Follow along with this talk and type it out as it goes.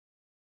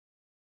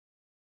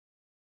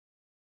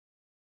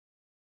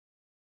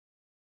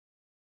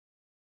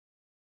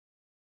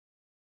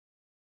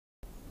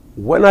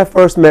When I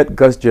first met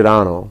Gus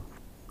Giordano,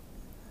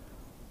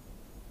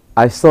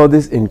 I saw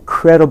this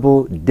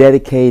incredible,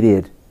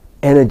 dedicated,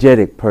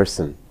 energetic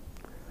person.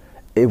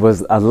 It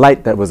was a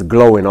light that was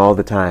glowing all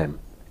the time.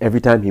 Every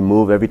time he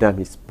moved, every time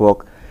he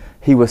spoke,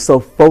 he was so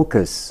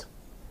focused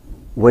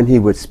when he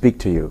would speak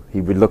to you.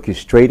 He would look you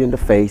straight in the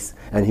face,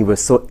 and he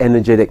was so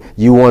energetic.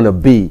 You want to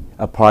be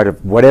a part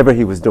of whatever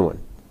he was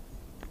doing.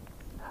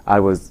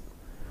 I was,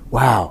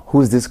 wow,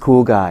 who's this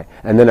cool guy?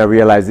 And then I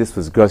realized this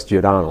was Gus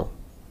Giordano,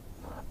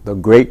 the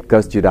great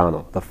Gus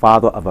Giordano, the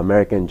father of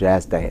American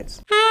jazz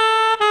dance.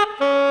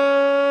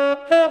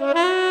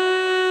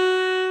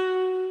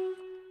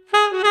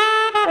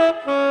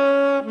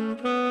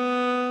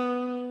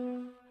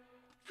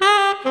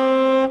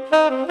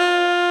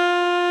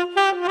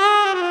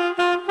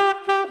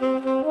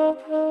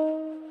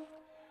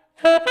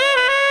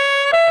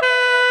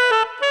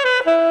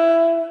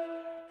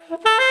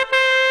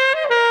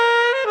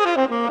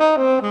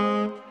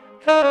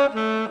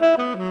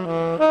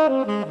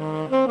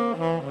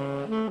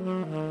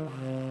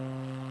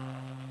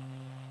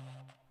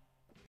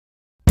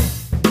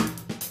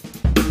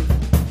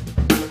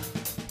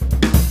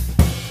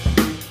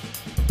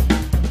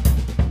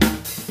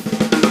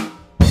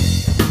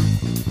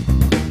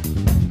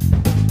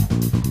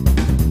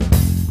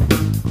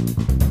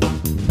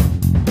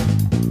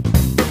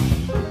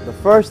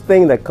 First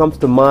thing that comes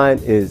to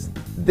mind is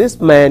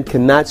this man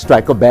cannot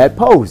strike a bad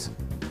pose.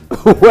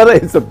 Whether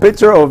it's a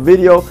picture or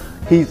video,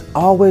 he's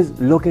always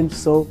looking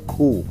so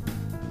cool.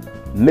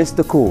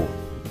 Mr. Cool.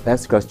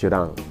 That's Gus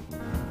Giordano.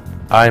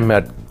 I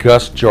met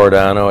Gus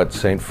Giordano at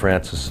St.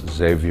 Francis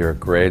Xavier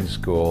Grade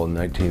School in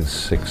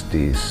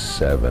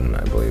 1967,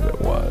 I believe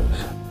it was.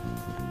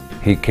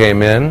 He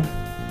came in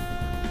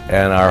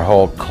and our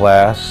whole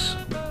class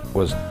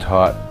was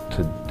taught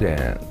to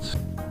dance.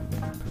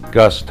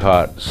 Gus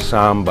taught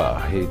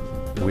samba.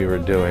 We were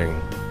doing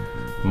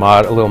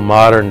a little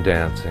modern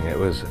dancing. It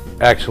was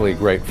actually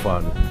great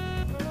fun.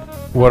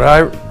 What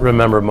I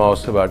remember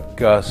most about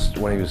Gus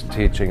when he was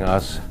teaching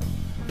us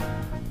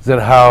is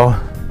that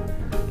how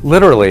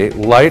literally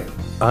light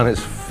on his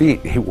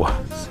feet he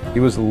was. He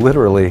was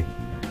literally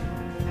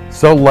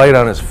so light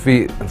on his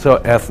feet and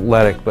so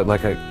athletic, but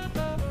like a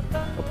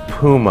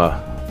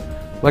puma,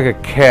 like a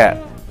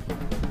cat,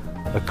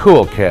 a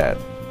cool cat.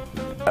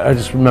 I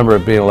just remember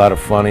it being a lot of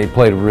fun. He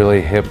played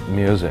really hip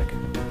music.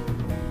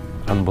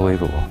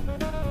 Unbelievable.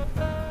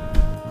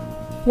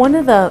 One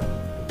of the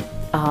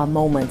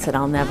moments that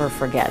I'll never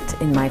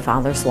forget in my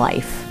father's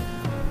life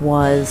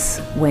was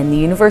when the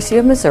University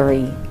of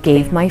Missouri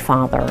gave my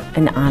father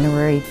an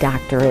honorary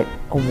doctorate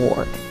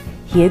award.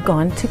 He had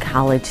gone to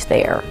college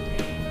there,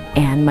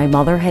 and my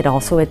mother had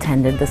also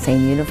attended the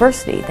same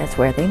university. That's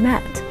where they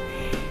met.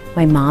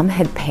 My mom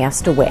had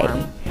passed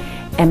away,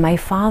 and my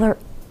father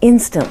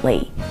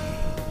instantly,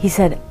 he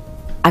said,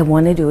 I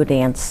want to do a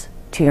dance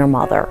to your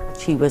mother.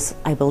 She was,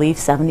 I believe,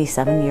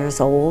 77 years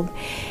old,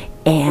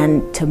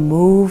 and to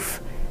move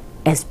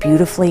as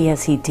beautifully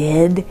as he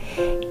did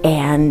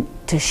and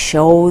to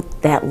show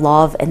that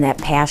love and that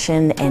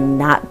passion and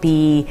not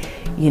be,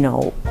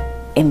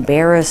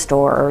 embarrassed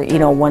or,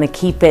 want to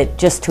keep it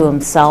just to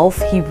himself.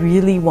 He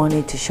really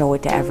wanted to show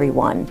it to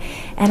everyone.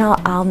 And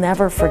I'll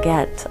never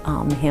forget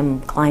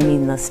him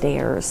climbing the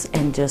stairs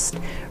and just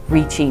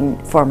reaching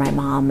for my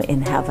mom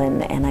in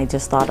heaven, and I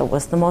just thought it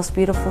was the most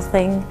beautiful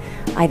thing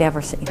I'd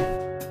ever seen.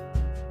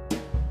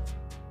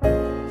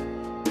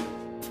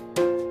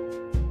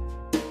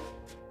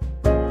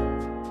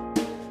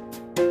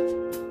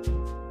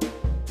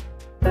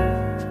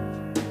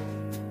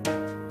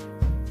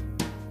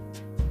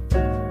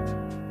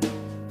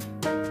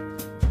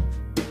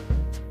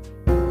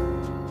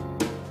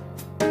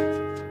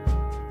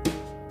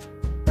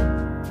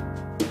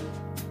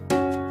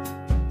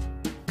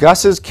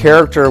 Gus's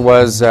character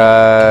was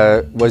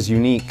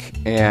unique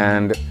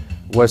and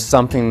was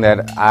something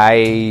that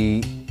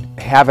I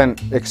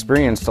haven't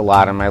experienced a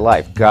lot in my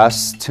life.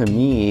 Gus, to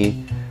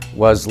me,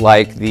 was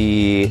like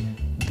the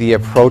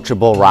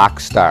approachable rock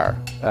star.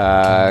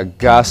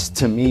 Gus,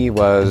 to me,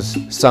 was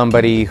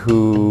somebody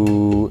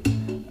who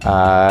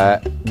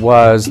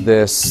was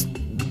this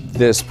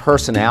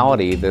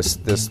personality,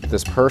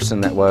 this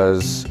person that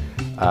was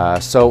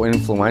so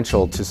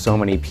influential to so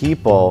many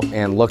people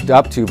and looked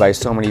up to by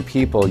so many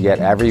people, yet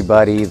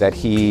everybody that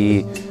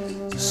he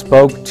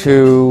spoke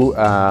to,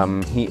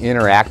 he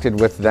interacted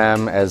with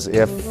them as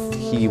if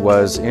he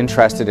was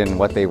interested in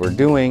what they were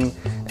doing,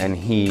 and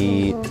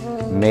he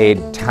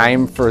made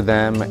time for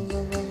them.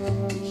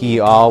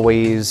 He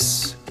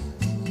always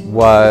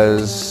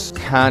was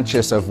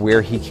conscious of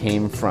where he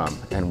came from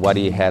and what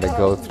he had to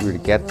go through to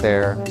get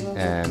there,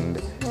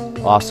 and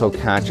also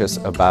conscious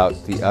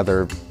about the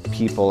other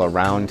people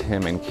around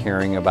him and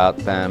caring about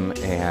them,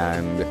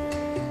 and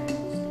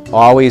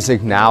always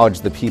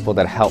acknowledged the people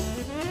that helped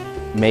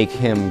make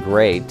him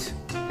great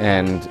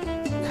and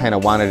kind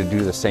of wanted to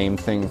do the same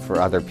thing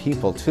for other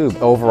people too.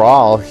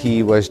 Overall,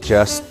 he was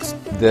just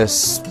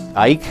this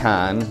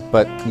icon,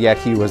 but yet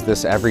he was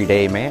this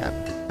everyday man.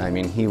 I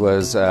mean, he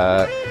was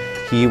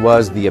he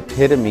was the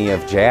epitome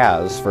of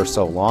jazz for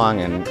so long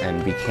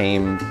and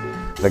became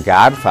the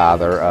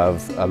godfather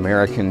of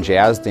American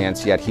jazz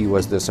dance, yet he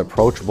was this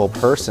approachable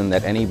person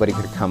that anybody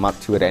could come up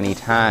to at any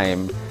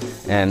time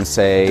and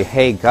say,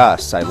 "Hey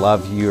Gus, I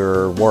love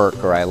your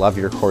work," or "I love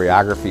your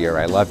choreography," or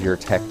 "I love your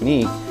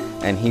technique,"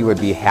 and he would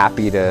be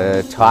happy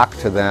to talk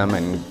to them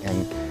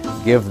and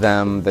give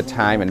them the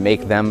time and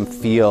make them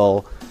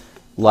feel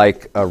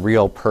like a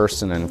real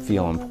person and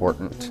feel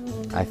important.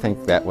 I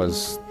think that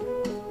was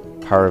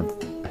part of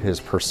his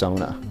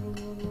persona.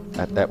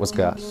 That was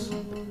Gus.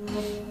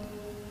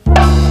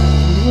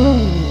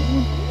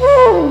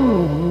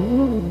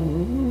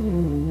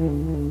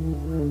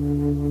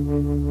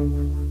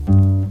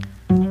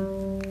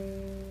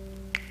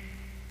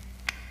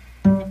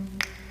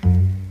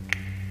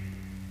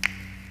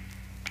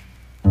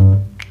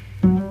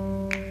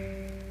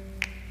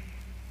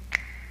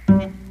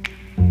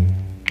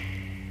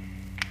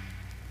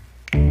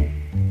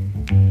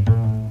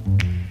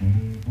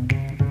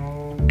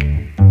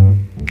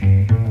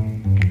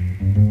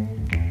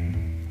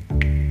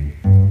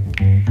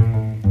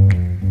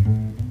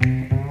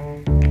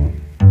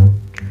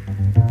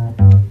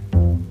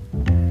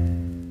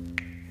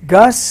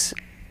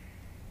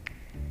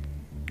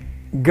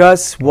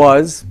 Gus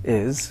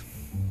is,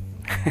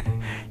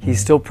 he's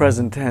still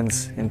present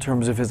tense in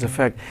terms of his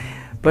effect,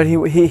 but he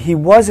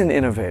was an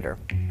innovator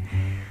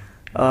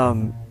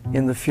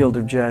in the field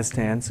of jazz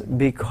dance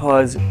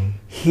because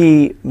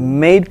he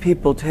made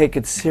people take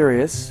it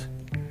serious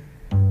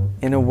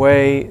in a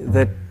way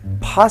that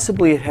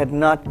possibly it had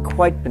not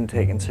quite been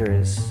taken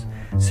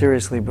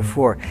seriously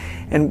before.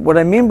 And what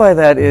I mean by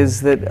that is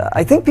that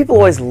I think people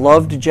always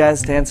loved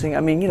jazz dancing.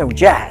 I mean, you know,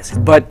 jazz.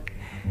 But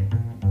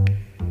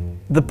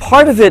the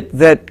part of it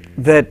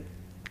that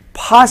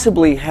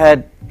possibly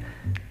had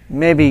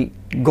maybe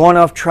gone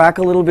off track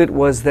a little bit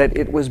was that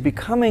it was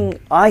becoming,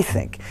 I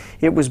think,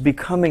 it was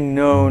becoming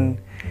known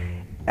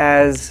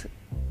as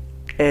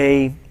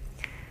a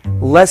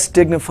less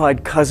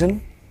dignified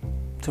cousin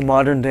to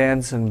modern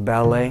dance and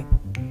ballet.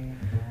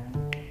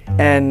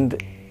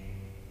 And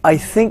I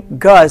think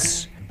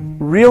Gus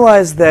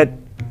realized that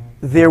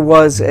there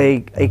was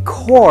a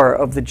core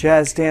of the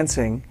jazz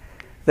dancing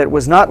that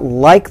was not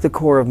like the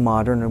core of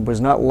modern and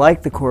was not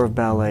like the core of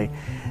ballet,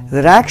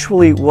 that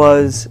actually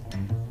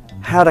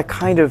had a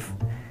kind of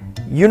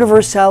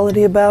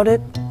universality about it.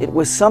 It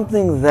was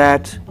something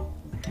that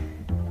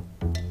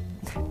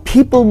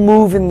people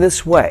move in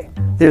this way.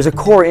 There's a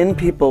core in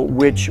people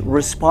which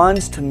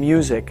responds to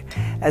music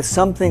as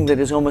something that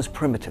is almost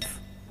primitive.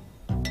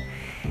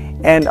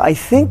 And I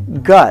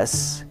think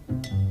Gus,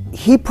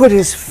 he put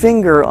his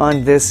finger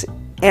on this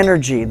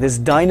energy, this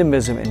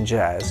dynamism in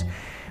jazz,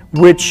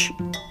 which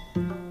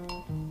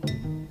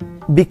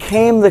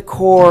became the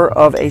core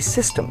of a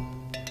system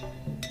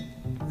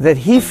that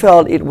he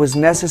felt it was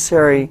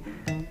necessary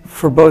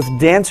for both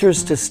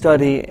dancers to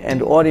study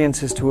and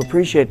audiences to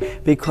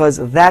appreciate, because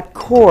that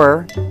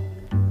core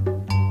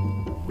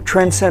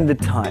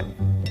transcended time.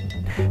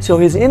 So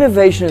his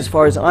innovation, as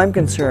far as I'm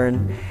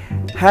concerned,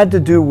 had to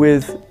do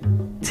with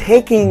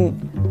taking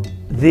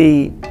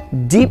the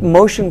deep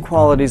motion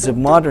qualities of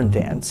modern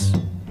dance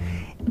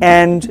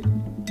and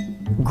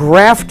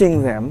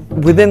grafting them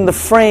within the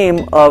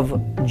frame of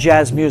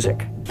jazz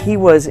music. He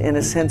was, in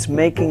a sense,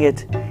 making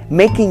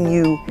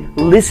you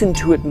listen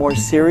to it more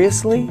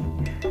seriously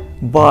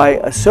by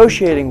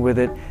associating with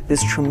it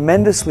this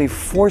tremendously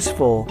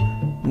forceful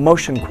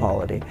motion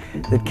quality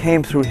that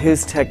came through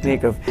his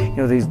technique of, you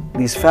know,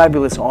 these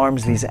fabulous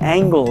arms, these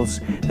angles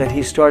that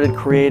he started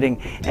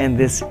creating, and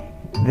this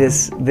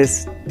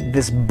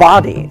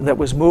body that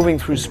was moving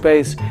through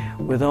space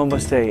with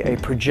almost a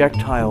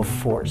projectile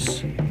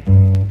force.